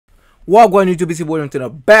Wagwan YouTube, it's welcome to the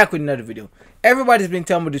back with another video. Everybody's been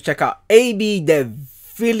telling me to check out AB de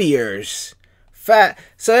Villiers.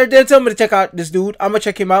 So they're telling me to check out this dude. I'm gonna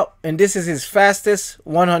check him out, and this is his fastest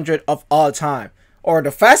 100 of all time, or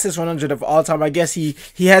the fastest 100 of all time. I guess he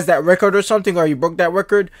has that record or something, or he broke that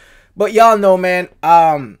record. But y'all know, man,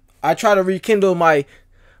 I try to rekindle my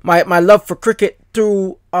love for cricket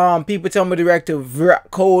through people telling me to react to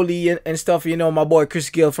Virat Kohli and stuff. You know, my boy Chris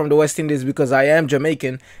Gill from the West Indies, because I am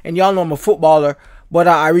Jamaican, and y'all know I'm a footballer. But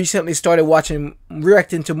I recently started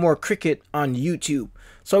reacting to more cricket on YouTube.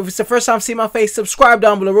 So if it's the first time seeing my face, subscribe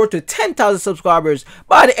down below. Road to 10,000 subscribers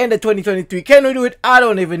by the end of 2023. Can we do it? I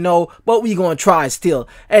don't even know, but we gonna try still,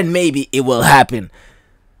 and maybe it will happen.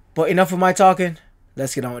 But enough of my talking.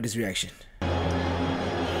 Let's get on with this reaction.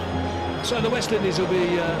 So the West Indies will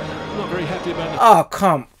be not very happy about it. Oh,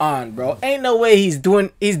 come on, bro. Ain't no way he's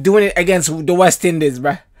doing it against the West Indies,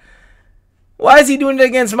 bro. Why is he doing it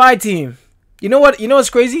against my team? You know what? You know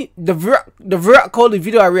what's crazy? The Virat Kohli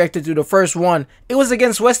video I reacted to, the first one, it was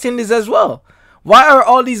against West Indies as well. Why are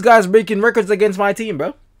all these guys breaking records against my team,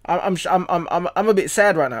 bro? I'm a bit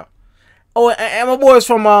sad right now. Oh, and my boys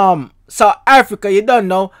from South Africa, you don't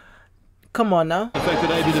know. Come on now. The fact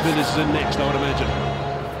that AB de Villiers is in next, I would imagine.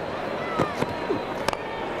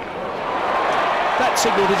 That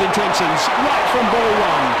signalled his intentions right from ball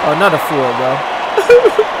one. Oh, not a four, bro.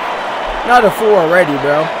 Not a four already,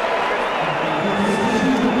 bro.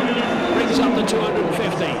 Brings up the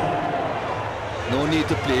 250. No need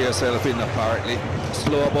to play yourself in, apparently.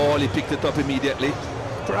 Slow ball, he picked it up immediately.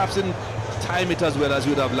 Perhaps didn't time it as well as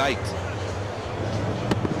you would have liked.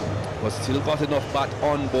 But still got enough bat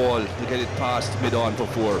on ball to get it past mid-on for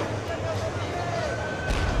four.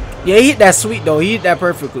 Yeah, he hit that sweet, though. He hit that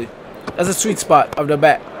perfectly. That's a sweet spot of the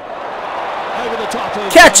bat. Over the top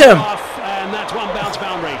of catch him! And that's one bounce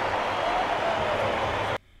boundary.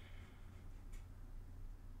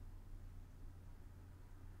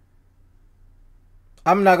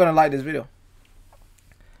 I'm not gonna like this video.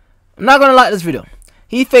 I'm not gonna like this video.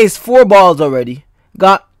 He faced 4 balls already,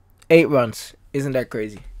 got 8 runs. Isn't that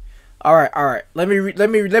crazy? All right. Let me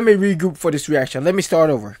regroup for this reaction. Let me start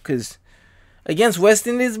over, cause against West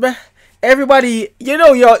Indies, bruh, everybody, you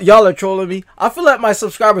know, y'all are trolling me. I feel like my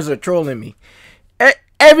subscribers are trolling me.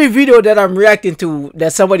 Every video that I'm reacting to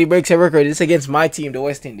that somebody breaks a record is against my team, the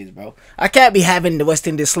West Indies, bro. I can't be having the West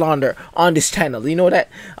Indies slander on this channel. You know that?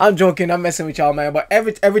 I'm joking. I'm messing with y'all, man. But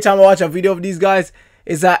every time I watch a video of these guys,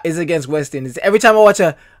 is against West Indies. Every time I watch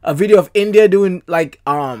a video of India doing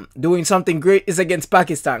doing something great, is against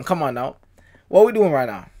Pakistan. Come on now. What are we doing right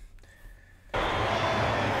now?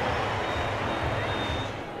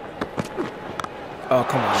 Oh,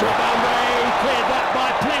 come on. Cleared that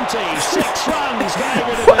by plenty. 6 runs.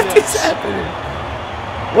 What is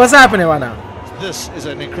happening? What's happening right now? This is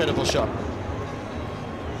an incredible shot.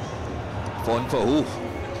 Fun for who?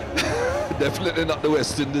 Definitely not the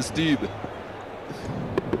West Indies team.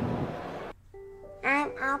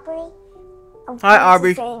 I'm Aubrey. Hi,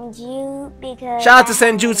 Aubrey. Shout out to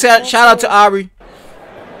St. Jude. Shout out to Aubrey.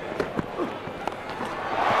 Gone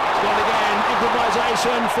again.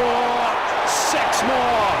 Improvisation for 6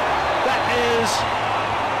 more. That is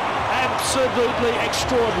absolutely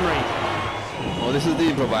extraordinary. Well, this is the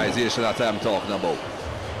improvisation that I'm talking about.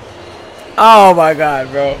 Oh my God,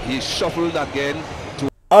 bro. He shuffled again.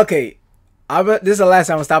 Okay, this is the last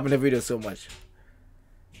time I'm stopping the video so much.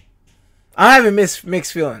 I'm having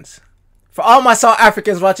mixed feelings. For all my South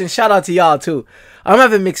Africans watching, shout out to y'all too. I'm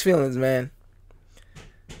having mixed feelings, man.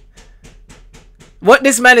 What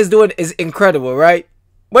this man is doing is incredible, right?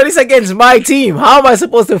 But it's against my team. How am I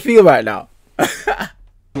supposed to feel right now?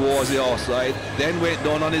 Towards the offside, then went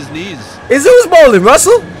down on his knees. Is who's bowling?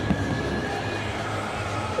 Russell?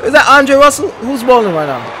 Is that Andre Russell? Who's bowling right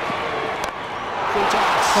now?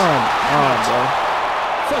 Come on, bro.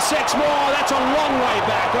 For 6 more, that's a long way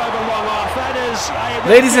back over long off. That is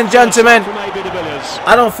ladies and gentlemen, from AB de Villiers.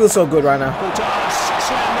 I don't feel so good right now. Slam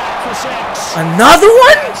that for 6. Another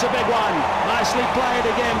one? It's a big one. Nicely played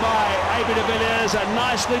again by AB de Villiers, and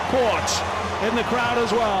nicely caught in the crowd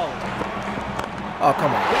as well. Oh,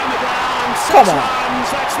 come on. Down the ground, 6 Come on. runs,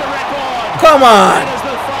 that's the record. Come on. That is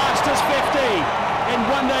the fastest 50 in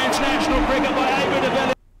one-day international cricket by AB de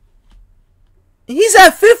Villiers. He's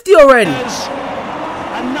at 50 already.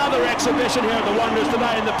 Another exhibition here at the Wonders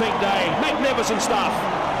today in the pink day. Magnificent stuff.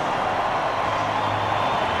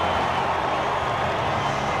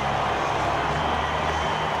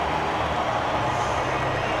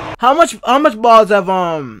 How much balls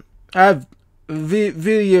have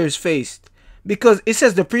Villiers faced? Because it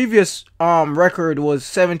says the previous record was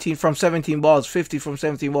 17 from 17 balls, 50 from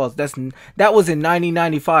 17 balls. That was in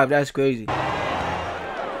 1995. That's crazy. The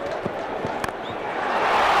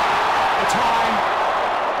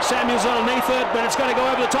time. Samuel's underneath it, but it's going to go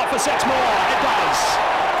over the top for 6 more. It does.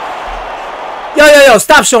 Yo,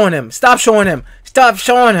 stop showing him. Stop showing him. Stop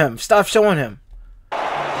showing him. Stop showing him.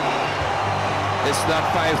 It's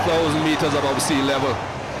not 5,000 meters above sea level.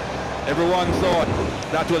 Everyone thought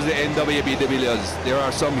that was the end of AB de Villiers. There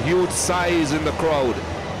are some huge size in the crowd.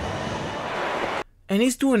 And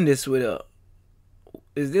he's doing this with a...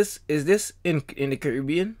 Is this in the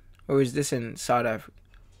Caribbean? Or is this in South Africa?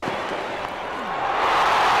 And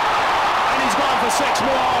he's gone for 6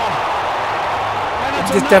 more.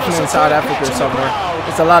 It's definitely in South Africa somewhere.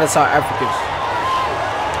 It's a lot of South Africans.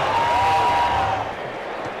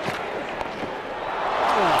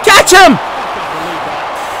 Catch him!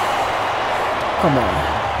 Come on.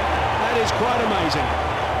 That is quite amazing.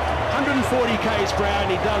 140 k's per hour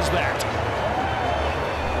and he does that.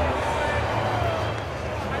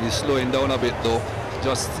 He's slowing down a bit though.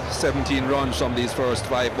 Just 17 runs from these first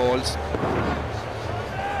 5 balls.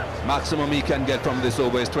 Maximum he can get from this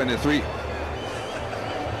over is 23.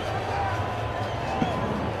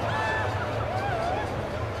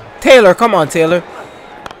 Taylor, come on, Taylor.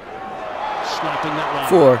 Slapping that line.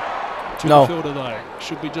 4. No. Fielder though.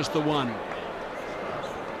 Should be just the 1.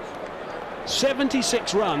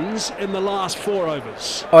 76 runs in the last 4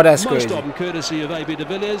 overs. Oh, that's Most crazy. of them courtesy of AB de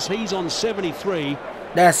Villiers. He's on 73.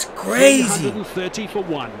 That's crazy. 130 for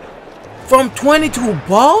 1. From 22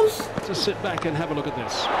 balls? Just sit back and have a look at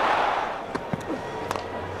this.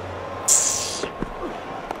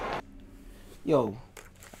 Yo,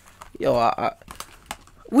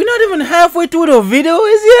 we're not even halfway through the video,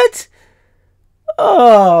 is it?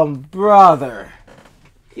 Oh, brother.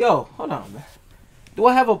 Yo, hold on, man. Do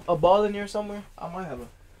I have a ball in here somewhere? I might have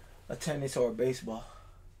a tennis or a baseball.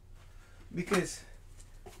 Because,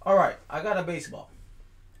 all right, I got a baseball.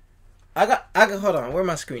 I got. Hold on, where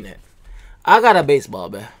my screen at? I got a baseball,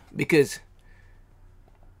 man. Because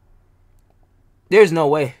there's no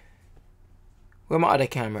way. Where my other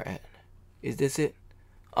camera at? Is this it?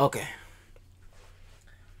 Okay.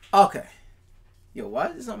 Okay. Yo, why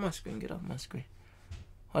is this on my screen? Get off my screen.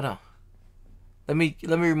 Hold on. Let me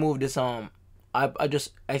remove this. I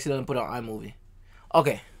just accidentally put on iMovie.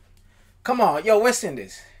 Okay. Come on, yo, West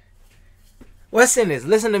Indies. West Indies,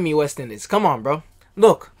 listen to me, West Indies. Come on, bro.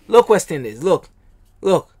 Look, West Indies. Look.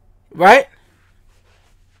 Right?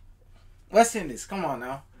 West Indies, come on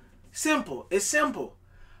now. Simple. It's simple.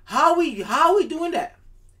 How we doing that?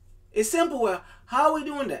 It's simple. Well, how are we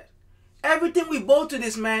doing that? Everything we bowl to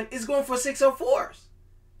this man is going for 6 or 4s.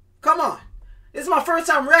 Come on. This is my first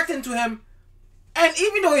time reacting to him. And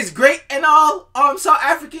even though he's great and all, South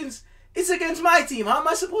Africans, it's against my team. How am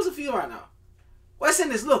I supposed to feel right now? West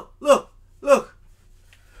Indies, look.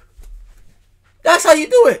 That's how you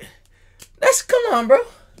do it. Come on, bro.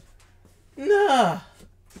 Nah.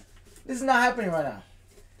 This is not happening right now.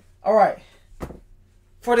 Alright.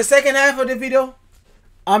 For the second half of the video,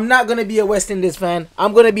 I'm not going to be a West Indies fan.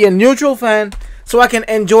 I'm going to be a neutral fan so I can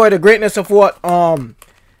enjoy the greatness of what,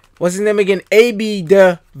 what's his name again? AB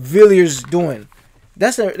de Villiers doing.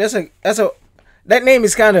 That name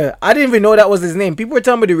is kind of, I didn't even know that was his name. People were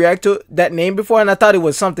telling me to react to that name before and I thought it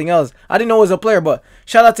was something else. I didn't know it was a player, but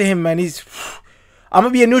shout out to him, man. I'm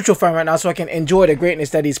going to be a neutral fan right now so I can enjoy the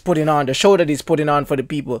greatness that he's putting on, the show that he's putting on for the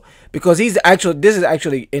people. Because this is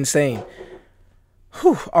actually insane.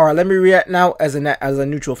 Whew. All right, let me react now as a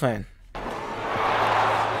neutral fan.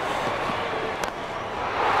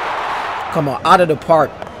 Come on, out of the park.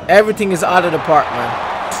 Everything is out of the park, man.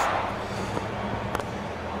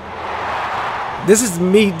 This is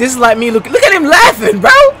me. This is like me. Look at him laughing, bro.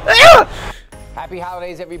 Happy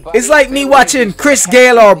holidays, everybody. It's like me watching Chris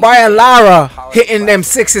Gayle or Brian Lara hitting them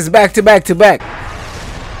 6s back to back to back.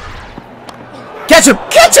 Catch him!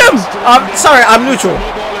 Catch him! Sorry, I'm neutral.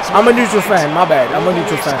 I'm a neutral fan. My bad. I'm a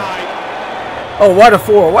neutral fan. Oh, what a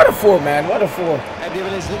 4. What a 4, man. What a 4.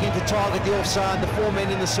 Everyone is looking to target the offside. The 4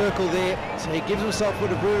 men in the circle there. So he gives himself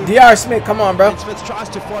with a room. DR Smith, come on, bro. And Smith tries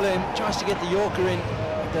to follow him. Tries to get the Yorker in.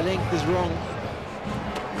 But the length is wrong.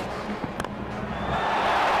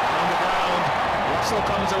 On the ground. Russell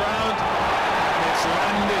comes around. It's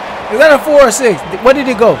landed. Is that a 4 or 6? Where did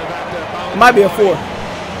it go? It might be a 4.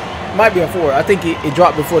 Might be a 4. I think it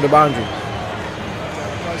dropped before the boundary.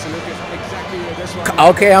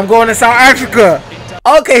 Okay, I'm going to South Africa.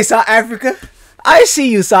 Okay, South Africa. I see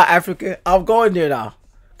you, South Africa. I'm going there now.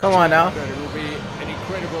 Come on now. It will be an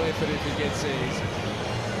incredible effort if he gets it. He's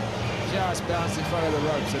just bounced in front of the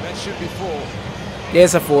rope, so that should be 4. Yeah,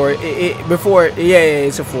 it's a 4. Yeah,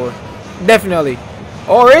 it's a 4. Definitely.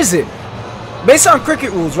 Or is it? Based on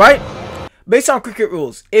cricket rules, right? Based on cricket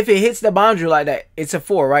rules, if it hits the boundary like that, it's a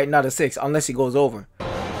 4, right? Not a 6, unless he goes over.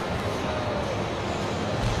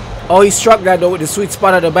 Oh, he struck that though with the sweet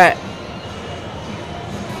spot of the bat.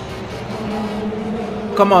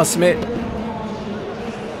 Come on, Smith.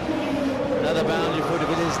 Another boundary for De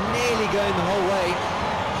Villiers, nearly going the whole way.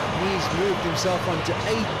 He's moved himself on to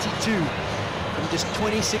 82 from just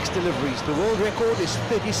 26 deliveries. The world record is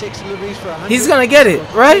 36 deliveries for 100. He's gonna get it,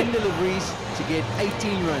 right? 10 deliveries to get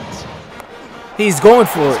 18 runs. He's going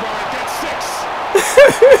for it.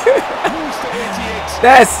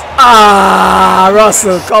 That's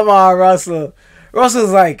Russell. Come on, Russell.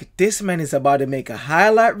 Russell's like, this man is about to make a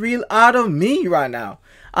highlight reel out of me right now.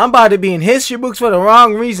 I'm about to be in history books for the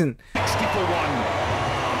wrong reason.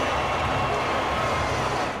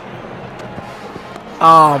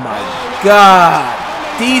 Oh my God.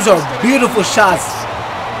 These are beautiful shots.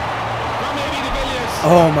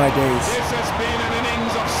 Oh my days.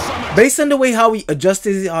 Based on the way how he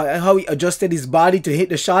adjusted his body to hit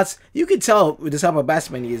the shots, you can tell with the type of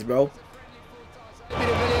batsman he is, bro.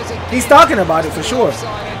 He's talking about it for sure.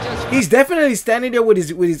 He's definitely standing there with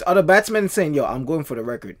his other batsmen saying, yo, I'm going for the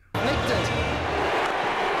record.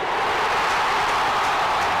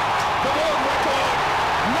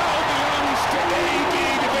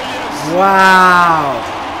 Wow.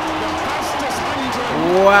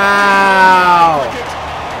 Wow.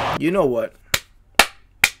 You know what?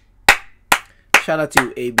 Shout out to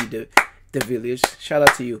you, AB de Villiers. Shout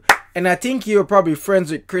out to you. And I think you're probably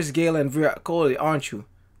friends with Chris Gayle and Virat Kohli, aren't you?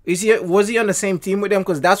 Was he on the same team with them?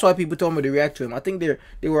 Because that's why people told me to react to him. I think they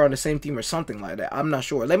were on the same team or something like that. I'm not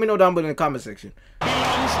sure. Let me know down below in the comment section.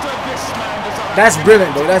 That's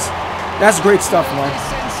brilliant, though. That's great stuff, man.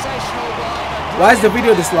 Why is the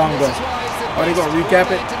video this long, though? Are they gonna recap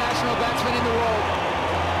it?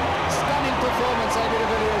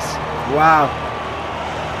 Wow.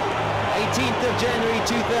 18th of January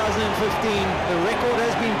 2015, the record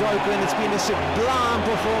has been broken. It's been a sublime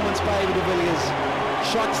performance by David de Villiers.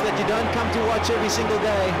 Shots that you don't come to watch every single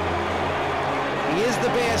day. He is the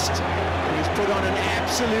best, and he's put on an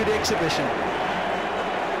absolute exhibition.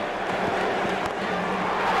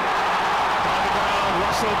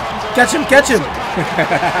 Catch him, catch him.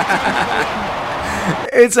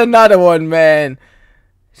 It's another one, man.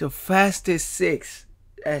 So fastest 6.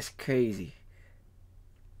 That's crazy.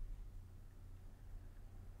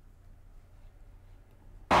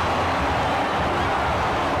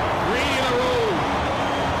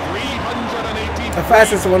 The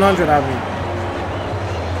fastest 100, I mean.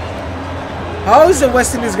 How is the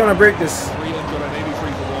West Indies gonna break this?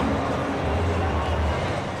 383 for 1.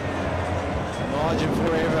 The margin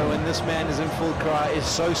for error when this man is in full cry is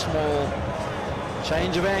so small.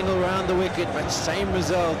 Change of angle around the wicket, but same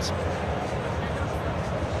result.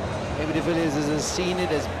 Maybe De Villiers has seen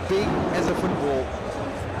it as big as a football.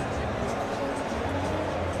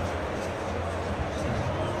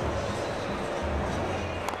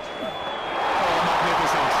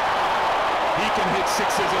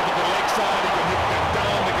 Sixes over the leg side, he can hit them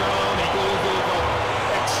down the ground, he goes over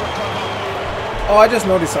extra cover. Oh, I just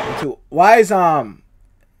noticed something too. Why is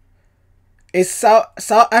it's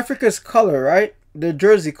South Africa's color, right? The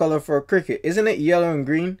jersey color for cricket, isn't it yellow and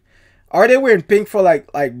green? Are they wearing pink for like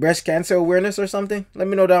breast cancer awareness or something? Let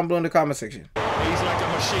me know down below in the comment section. He's like a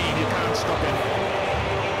machine, you can't stop him.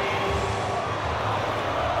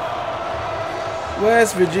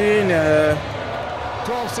 West Virginia.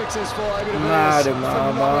 12 sixes for David de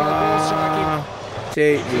Mama,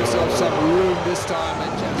 take me himself some room this time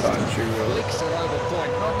and just country flicks it over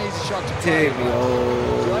point. Not an easy shot to play. Take me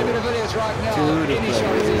David de Villiers right now. Any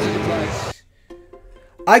shot is easy to play.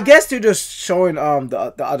 I guess they're just showing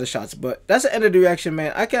the other shots, but that's the end of the reaction,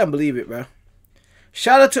 man. I can't believe it, bro.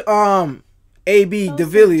 Shout out to AB de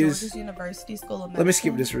Villiers. University School of Let me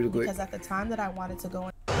skip this real quick. Because at the time that I wanted to go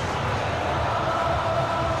in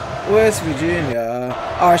West Virginia.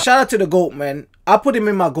 Alright, shout out to the GOAT, man. I put him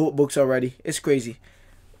in my GOAT books already. It's crazy.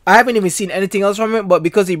 I haven't even seen anything else from him, but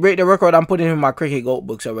because he break the record, I'm putting him in my cricket GOAT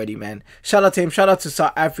books already, man. Shout out to him. Shout out to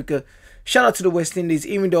South Africa. Shout out to the West Indies.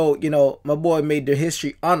 Even though, you know, my boy made the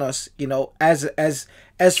history on us, you know, as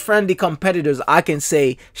friendly competitors, I can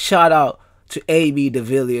say shout out to AB de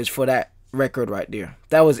Villiers for that record right there.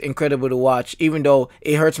 That was incredible to watch. Even though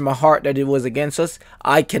it hurts my heart that it was against us,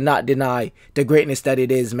 I cannot deny the greatness that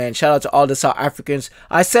it is, man. Shout out to all the South Africans.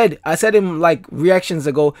 I said in like reactions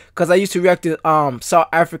ago, because I used to react to South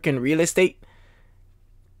African real estate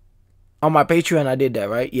on my Patreon. I did that,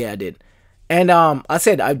 right? Yeah, I did. And I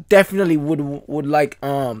said I definitely would like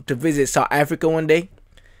to visit South Africa one day.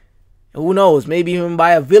 Who knows? Maybe even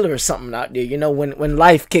buy a villa or something out there. You know, when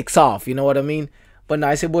life kicks off. You know what I mean? But now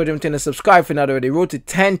I said, boy, them to subscribe for now already. Road to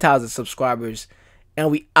 10,000 subscribers,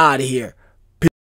 and we out of here.